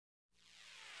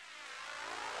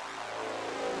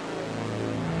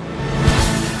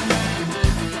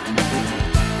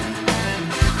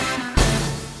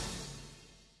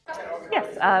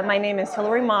My name is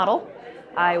Hilary Mottl.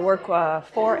 I work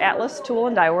for Atlas Tool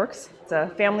and Die Works. It's a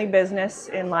family business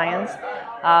in Lyons.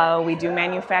 We do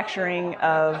manufacturing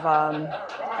of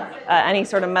any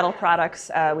sort of metal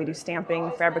products. We do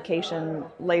stamping, fabrication,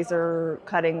 laser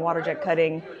cutting, water jet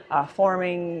cutting,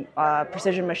 forming,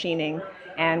 precision machining,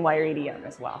 and wire EDM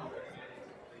as well.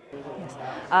 Yes.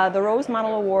 The Rose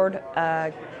Mottl Award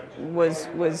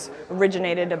was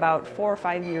originated about 4 or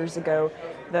 5 years ago.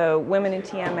 The women in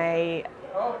TMA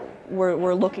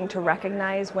were looking to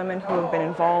recognize women who have been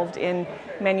involved in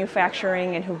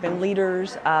manufacturing and who've been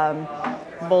leaders,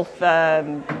 both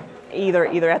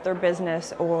either at their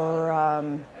business or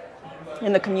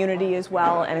in the community as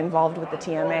well, and involved with the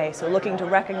TMA. So looking to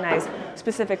recognize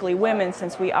specifically women,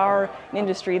 since we are an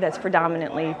industry that's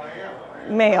predominantly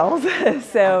males.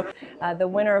 So the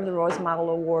winner of the Rose Mottl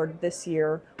Award this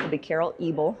year will be Carol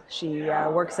Ebel. She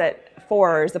works at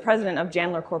is the president of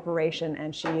Janler Corporation,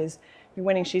 and she is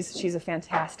winning. She's a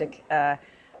fantastic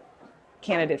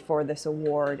candidate for this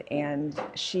award, and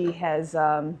she has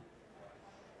a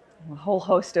whole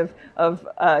host of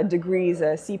degrees,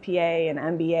 a CPA, an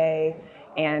MBA,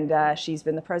 and she's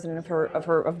been the president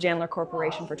of Janler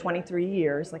Corporation for 23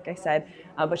 years, like I said,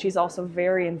 but she's also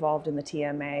very involved in the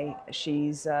TMA.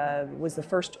 She's was the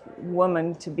first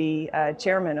woman to be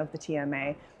chairman of the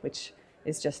TMA, which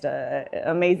is just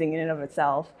amazing in and of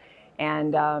itself,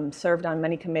 and served on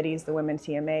many committees, the Women's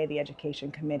TMA, the Education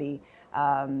Committee,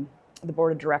 the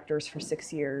Board of Directors for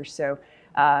 6 years. So,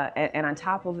 and on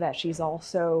top of that, she's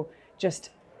also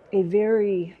just a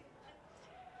very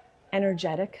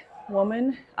energetic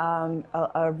woman,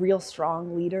 a real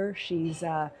strong leader. She's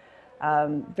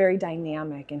very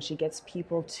dynamic, and she gets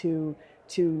people to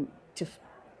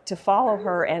follow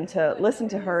her and to listen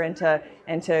to her and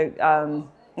to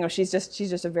you know, she's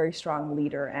just a very strong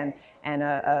leader and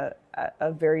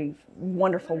a very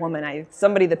wonderful woman.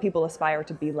 Somebody that people aspire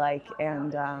to be like,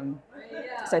 and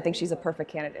so I think she's a perfect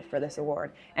candidate for this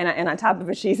award. And on top of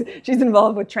it, she's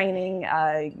involved with training,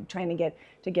 trying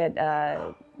to get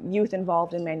youth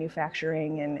involved in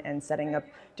manufacturing and setting up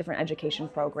different education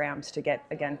programs to get,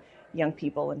 again, young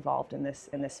people involved in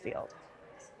this field.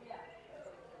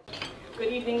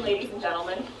 Good evening, ladies and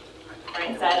gentlemen.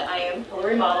 Brian said, I am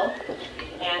Hilary Mottl,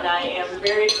 and I am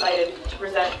very excited to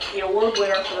present the award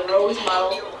winner for the Rose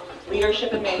Mottl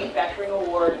Leadership in Manufacturing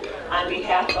Award on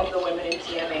behalf of the Women in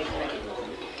TMA Committee.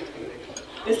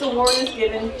 This award is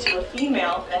given to a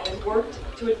female that has worked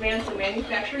to advance the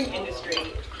manufacturing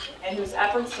industry and whose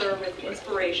efforts serve as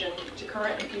inspiration to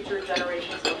current and future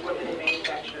generations of women in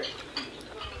manufacturing.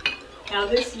 Now,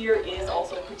 this year is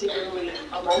also particularly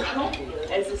emotional,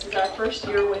 as this is our first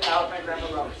year without my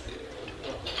grandma Rose.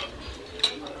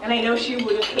 And I know she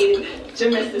would have hated to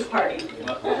miss this party,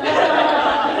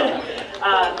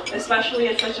 especially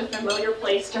at such a familiar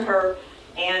place to her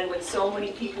and with so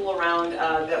many people around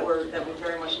that we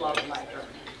very much love and like her.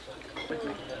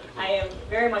 I am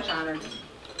very much honored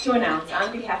to announce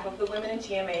on behalf of the Women in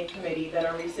TMA Committee that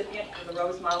our recipient of the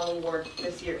Rose Mottl Award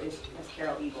this year is Ms.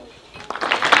 Carol Ebel.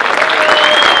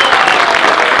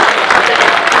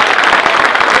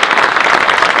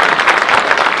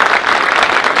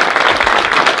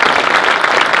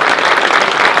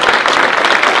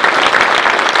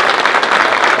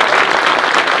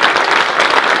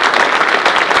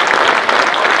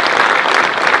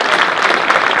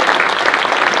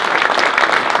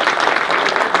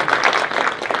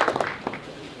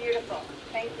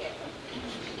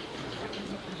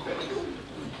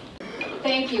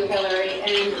 Thank you, Hilary,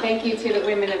 and thank you to the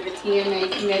women of the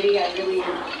TMA Committee. I really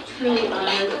am truly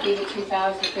honored to be the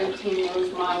 2013 Rose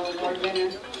Mottl Award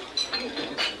winner.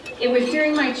 It was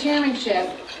during my chairmanship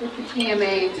with the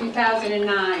TMA in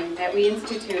 2009 that we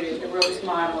instituted the Rose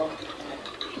Mottl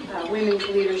Women's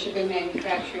Leadership in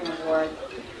Manufacturing Award.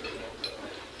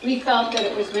 We felt that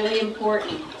it was really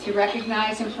important to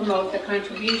recognize and promote the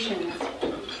contributions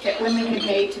that women had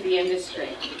made to the industry.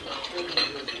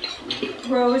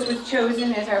 Rose was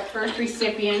chosen as our first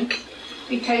recipient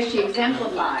because she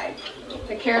exemplified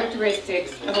the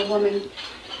characteristics of a woman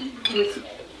who was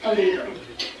a leader.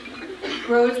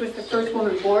 Rose was the first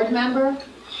woman board member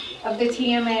of the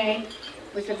TMA,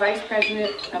 was the vice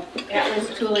president of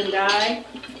Atlas Tool and Die,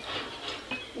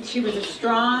 and she was a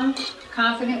strong,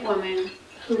 confident woman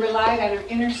who relied on her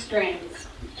inner strengths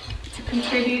to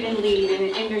contribute and lead in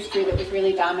an industry that was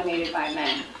really dominated by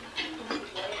men.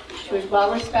 She was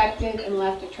well respected and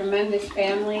left a tremendous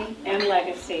family and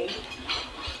legacy,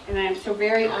 and I am so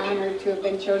very honored to have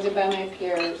been chosen by my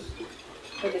peers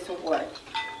for this award.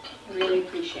 I really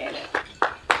appreciate it.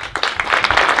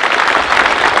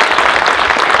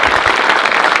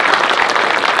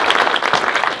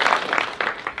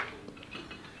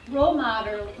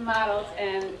 models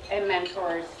and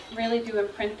mentors really do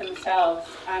imprint themselves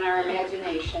on our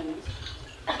imaginations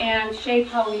and shape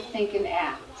how we think and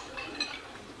act.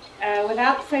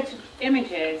 Without such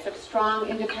images of strong,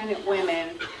 independent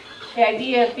women, the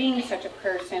idea of being such a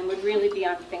person would really be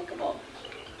unthinkable.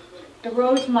 The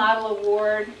Rose Mottl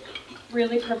Award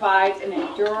really provides an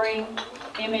enduring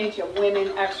image of women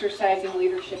exercising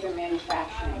leadership in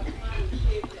manufacturing.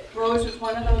 Rose was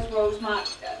one of those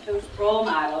role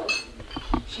models.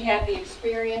 She had the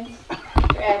experience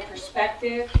to add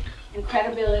perspective and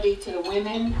credibility to the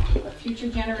women of future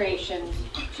generations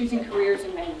choosing careers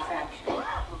in manufacturing.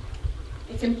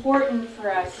 It's important for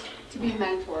us to be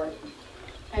mentored,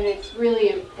 and it's really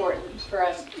important for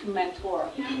us to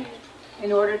mentor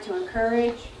in order to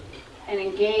encourage and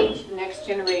engage the next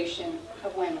generation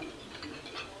of women.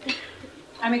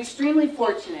 I'm extremely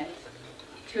fortunate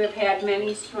to have had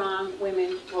many strong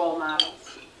women role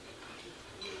models,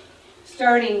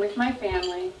 starting with my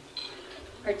family,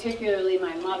 particularly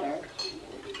my mother,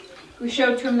 who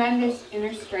showed tremendous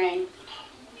inner strength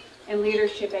and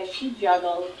leadership as she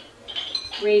juggled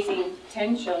raising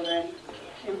 10 children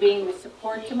and being the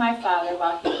support to my father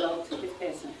while he built his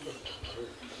business.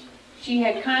 She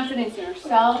had confidence in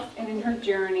herself and in her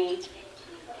journey,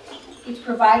 which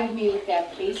provided me with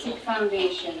that basic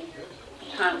foundation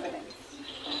of confidence.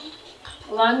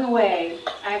 Along the way,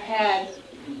 I've had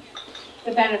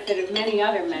the benefit of many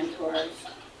other mentors,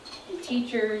 and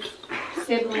teachers,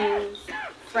 siblings,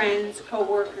 friends,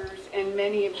 co-workers, and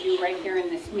many of you right here in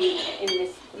this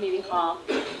meeting hall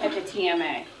at the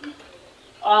TMA.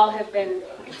 All have been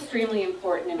extremely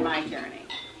important in my journey.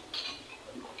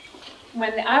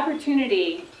 When the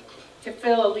opportunity to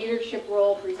fill a leadership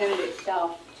role presented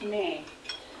itself to me,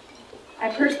 I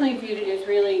personally viewed it as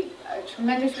really a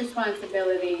tremendous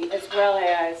responsibility as well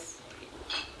as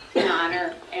an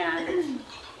honor and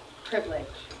privilege.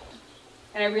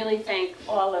 And I really thank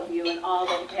all of you and all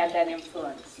that had that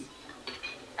influence.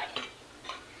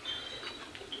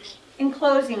 In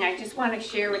closing, I just want to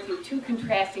share with you two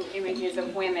contrasting images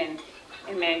of women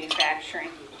in manufacturing.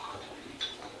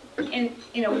 In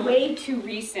a way too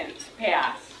recent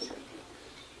past,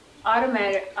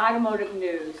 Automotive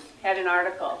News had an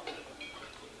article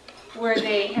where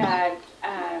they had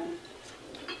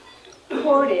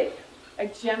quoted a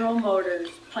General Motors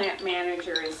plant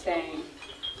manager as saying,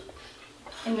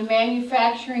 "In the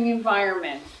manufacturing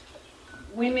environment,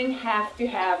 women have to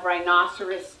have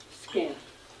rhinoceros skin."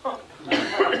 And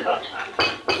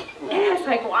it's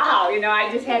like, wow, I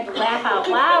just had to laugh out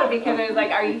loud because I was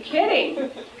like, are you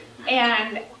kidding?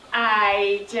 And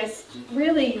I just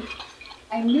really,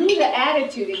 I knew the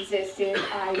attitude existed.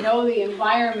 I know the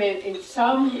environment in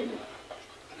some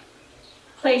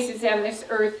places on this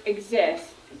earth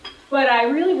exists. But I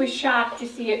really was shocked to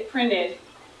see it printed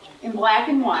in black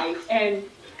and white and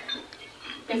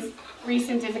as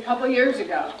recent as a couple years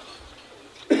ago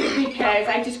because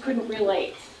I just couldn't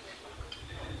relate.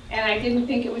 And I didn't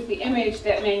think it was the image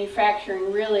that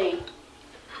manufacturing really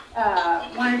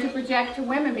wanted to project to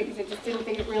women because I just didn't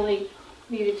think it really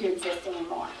needed to exist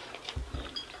anymore.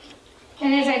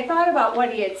 And as I thought about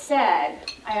what he had said,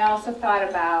 I also thought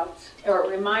about, or it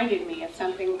reminded me of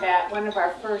something that one of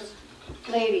our first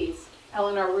ladies,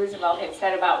 Eleanor Roosevelt, had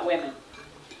said about women.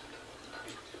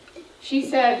 She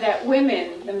said that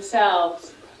women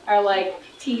themselves are like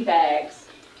tea bags.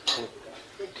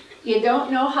 You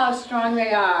don't know how strong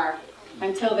they are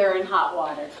until they're in hot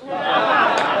water.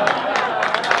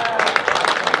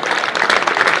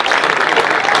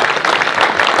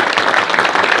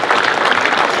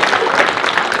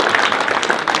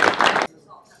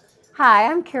 Hi,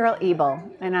 I'm Carol Ebel,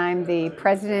 and I'm the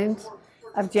president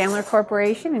of Janler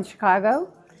Corporation in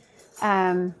Chicago.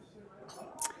 I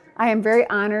am very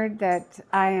honored that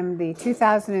I am the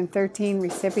 2013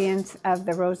 recipient of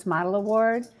the Rose Mottl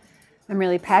Award. I'm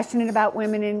really passionate about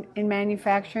women in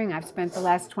manufacturing. I've spent the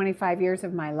last 25 years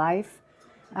of my life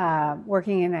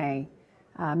working in a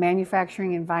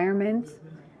manufacturing environment.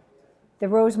 The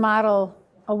Rose Mottl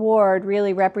Award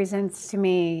really represents to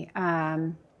me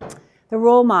the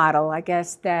role model, I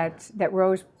guess, that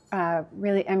Rose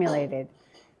really emulated.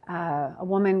 A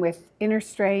woman with inner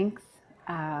strength,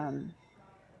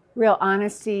 real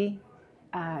honesty,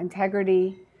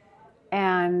 integrity,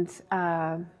 and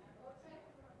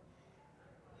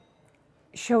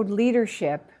showed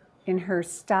leadership in her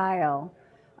style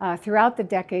throughout the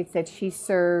decades that she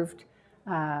served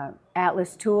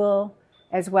Atlas Tool,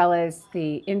 as well as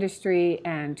the Industry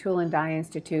and Tool and Die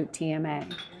Institute,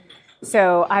 TMA.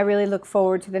 So I really look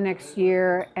forward to the next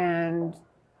year and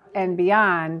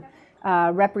beyond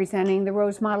representing the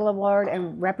Rose Mottl Award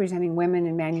and representing women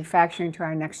in manufacturing to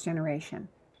our next generation.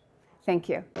 Thank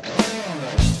you.